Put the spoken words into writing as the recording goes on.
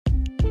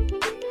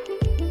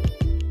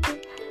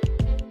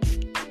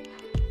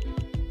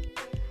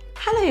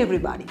Hello,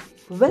 everybody.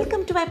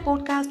 Welcome to my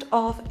podcast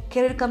of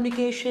Career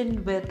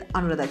Communication with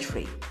Anuradha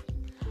Shri.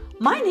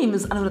 My name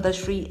is Anuradha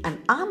Shri and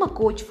I'm a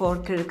coach for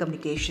career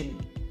communication.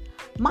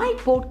 My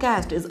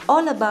podcast is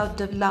all about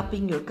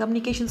developing your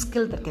communication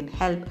skill that can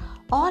help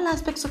all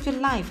aspects of your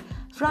life,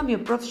 from your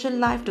professional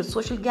life to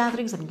social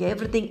gatherings and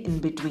everything in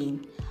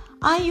between.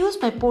 I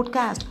use my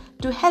podcast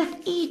to help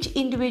each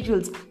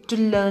individuals to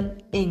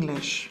learn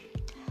English.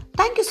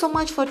 Thank you so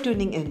much for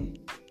tuning in.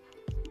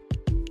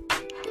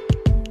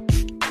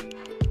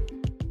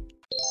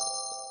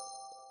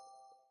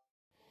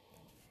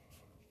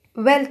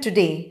 Well,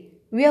 today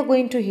we are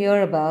going to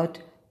hear about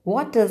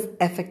what is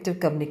effective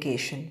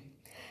communication.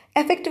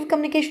 Effective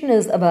communication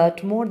is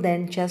about more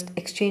than just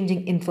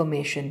exchanging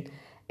information.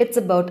 It's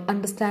about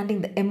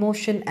understanding the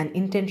emotion and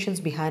intentions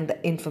behind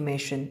the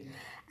information,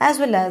 as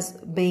well as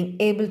being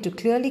able to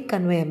clearly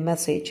convey a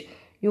message.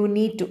 You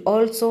need to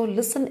also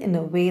listen in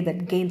a way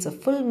that gains a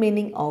full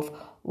meaning of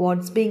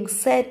what's being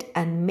said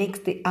and makes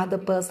the other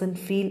person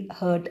feel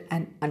heard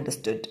and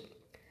understood.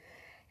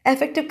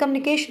 Effective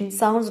communication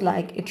sounds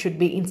like it should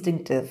be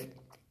instinctive,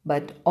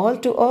 but all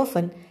too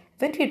often,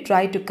 when we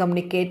try to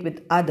communicate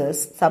with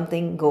others,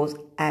 something goes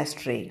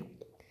astray.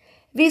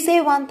 We say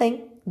one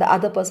thing, the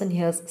other person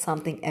hears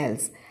something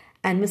else,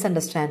 and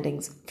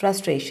misunderstandings,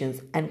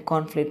 frustrations, and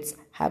conflicts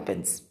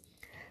happens.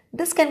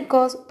 This can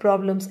cause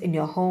problems in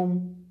your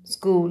home,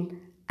 school,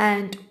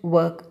 and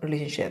work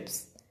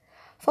relationships.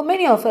 For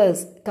many of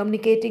us,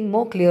 communicating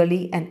more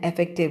clearly and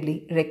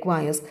effectively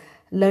requires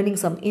learning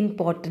some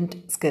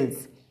important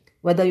skills.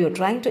 Whether you're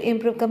trying to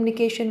improve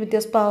communication with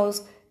your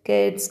spouse,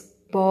 kids,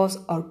 boss,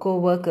 or co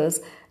workers,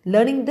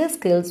 learning these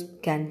skills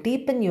can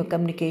deepen your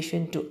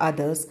communication to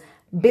others,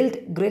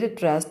 build greater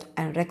trust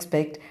and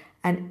respect,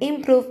 and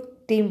improve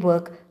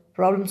teamwork,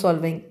 problem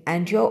solving,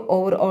 and your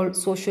overall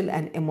social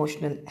and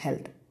emotional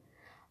health.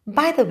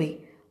 By the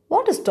way,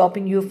 what is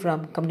stopping you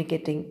from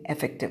communicating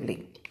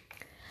effectively?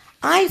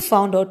 I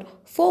found out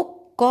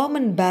four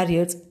common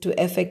barriers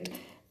to effective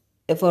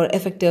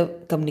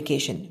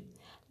communication.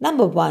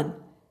 Number one,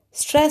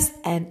 stress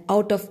and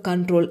out of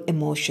control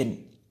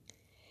emotion.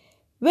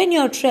 When you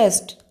are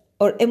stressed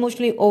or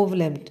emotionally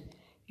overwhelmed,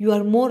 you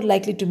are more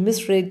likely to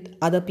misread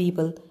other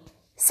people,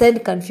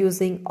 send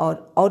confusing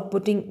or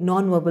outputting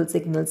nonverbal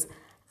signals,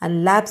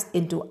 and lapse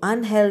into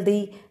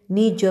unhealthy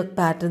knee jerk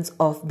patterns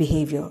of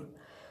behavior.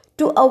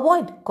 To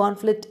avoid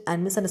conflict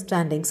and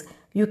misunderstandings,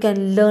 you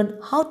can learn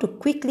how to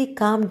quickly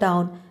calm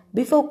down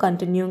before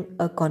continuing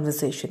a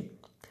conversation.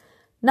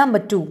 Number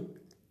two,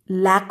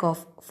 lack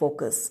of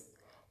focus.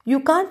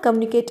 You can't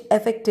communicate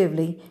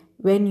effectively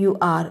when you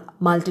are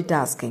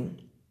multitasking.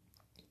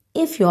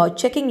 If you're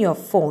checking your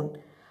phone,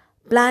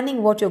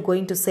 planning what you're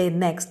going to say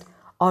next,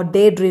 or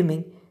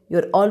daydreaming,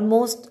 you're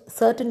almost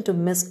certain to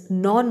miss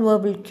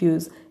nonverbal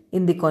cues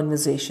in the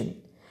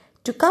conversation.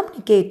 To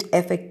communicate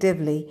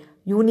effectively,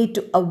 you need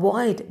to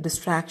avoid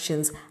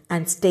distractions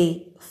and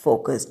stay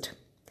focused.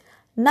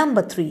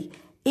 Number three,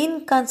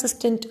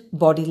 inconsistent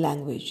body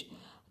language.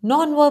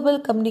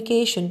 Nonverbal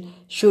communication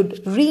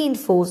should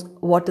reinforce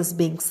what is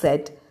being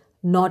said,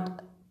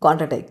 not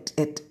contradict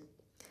it.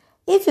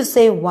 If you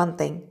say one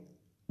thing,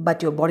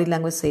 but your body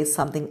language says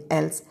something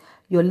else,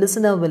 your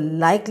listener will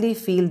likely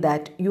feel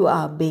that you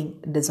are being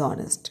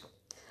dishonest.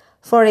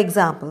 For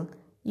example,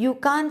 you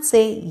can't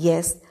say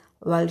yes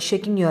while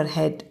shaking your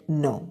head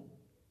no.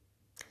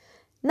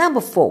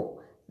 Number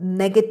four,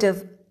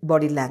 negative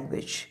body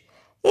language.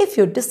 If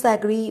you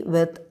disagree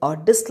with or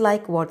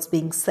dislike what's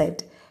being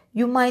said,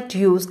 you might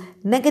use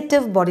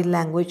negative body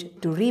language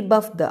to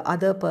rebuff the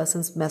other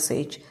person's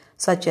message,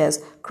 such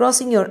as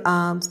crossing your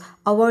arms,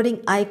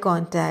 avoiding eye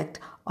contact,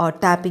 or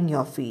tapping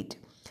your feet.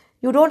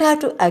 You don't have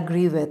to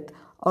agree with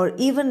or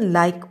even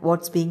like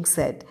what's being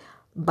said,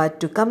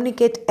 but to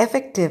communicate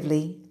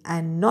effectively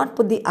and not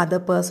put the other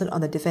person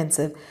on the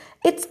defensive,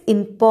 it's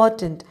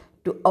important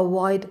to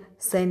avoid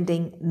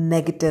sending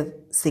negative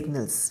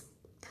signals.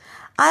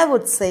 I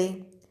would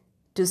say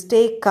to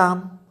stay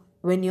calm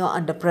when you're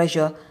under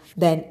pressure,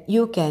 then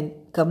you can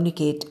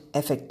communicate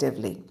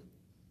effectively.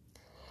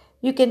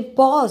 You can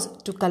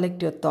pause to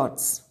collect your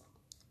thoughts.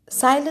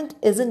 Silent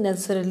isn't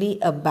necessarily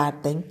a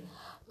bad thing.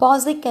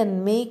 Pausing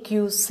can make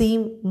you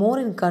seem more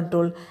in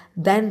control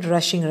than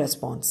rushing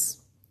response.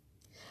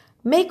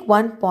 Make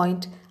one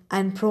point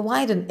and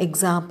provide an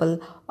example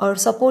or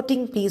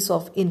supporting piece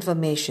of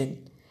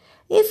information.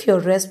 If your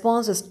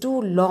response is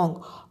too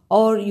long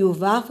or you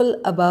waffle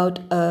about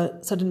a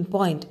certain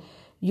point,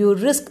 you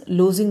risk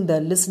losing the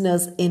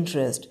listener's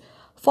interest.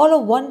 Follow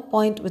one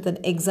point with an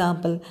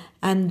example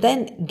and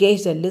then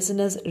gauge the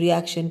listener's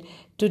reaction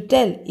to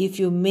tell if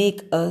you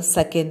make a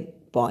second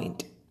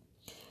point.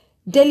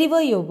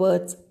 Deliver your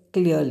words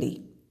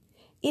clearly.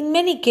 In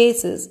many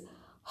cases,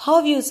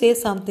 how you say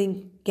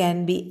something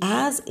can be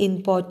as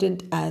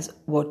important as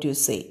what you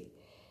say.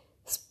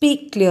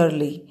 Speak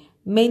clearly,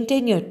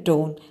 maintain your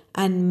tone,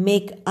 and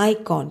make eye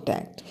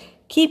contact.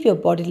 Keep your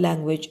body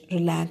language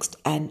relaxed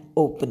and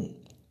open.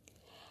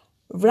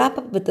 Wrap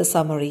up with a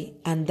summary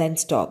and then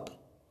stop.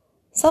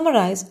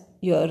 Summarize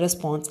your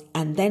response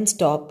and then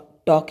stop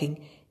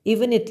talking,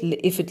 even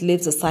if it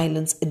leaves a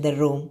silence in the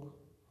room.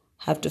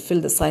 Have to fill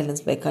the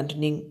silence by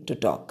continuing to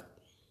talk.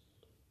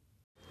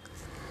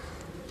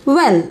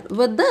 Well,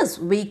 with this,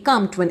 we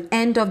come to an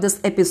end of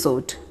this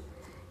episode.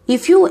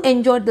 If you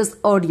enjoyed this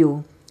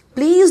audio,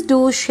 please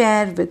do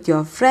share with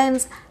your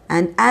friends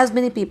and as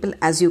many people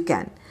as you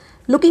can.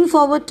 Looking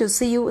forward to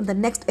see you in the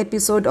next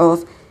episode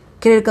of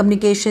Career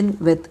Communication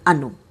with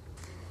Anu.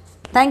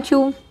 Thank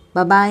you.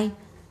 Bye-bye.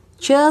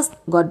 Cheers.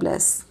 God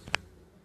bless.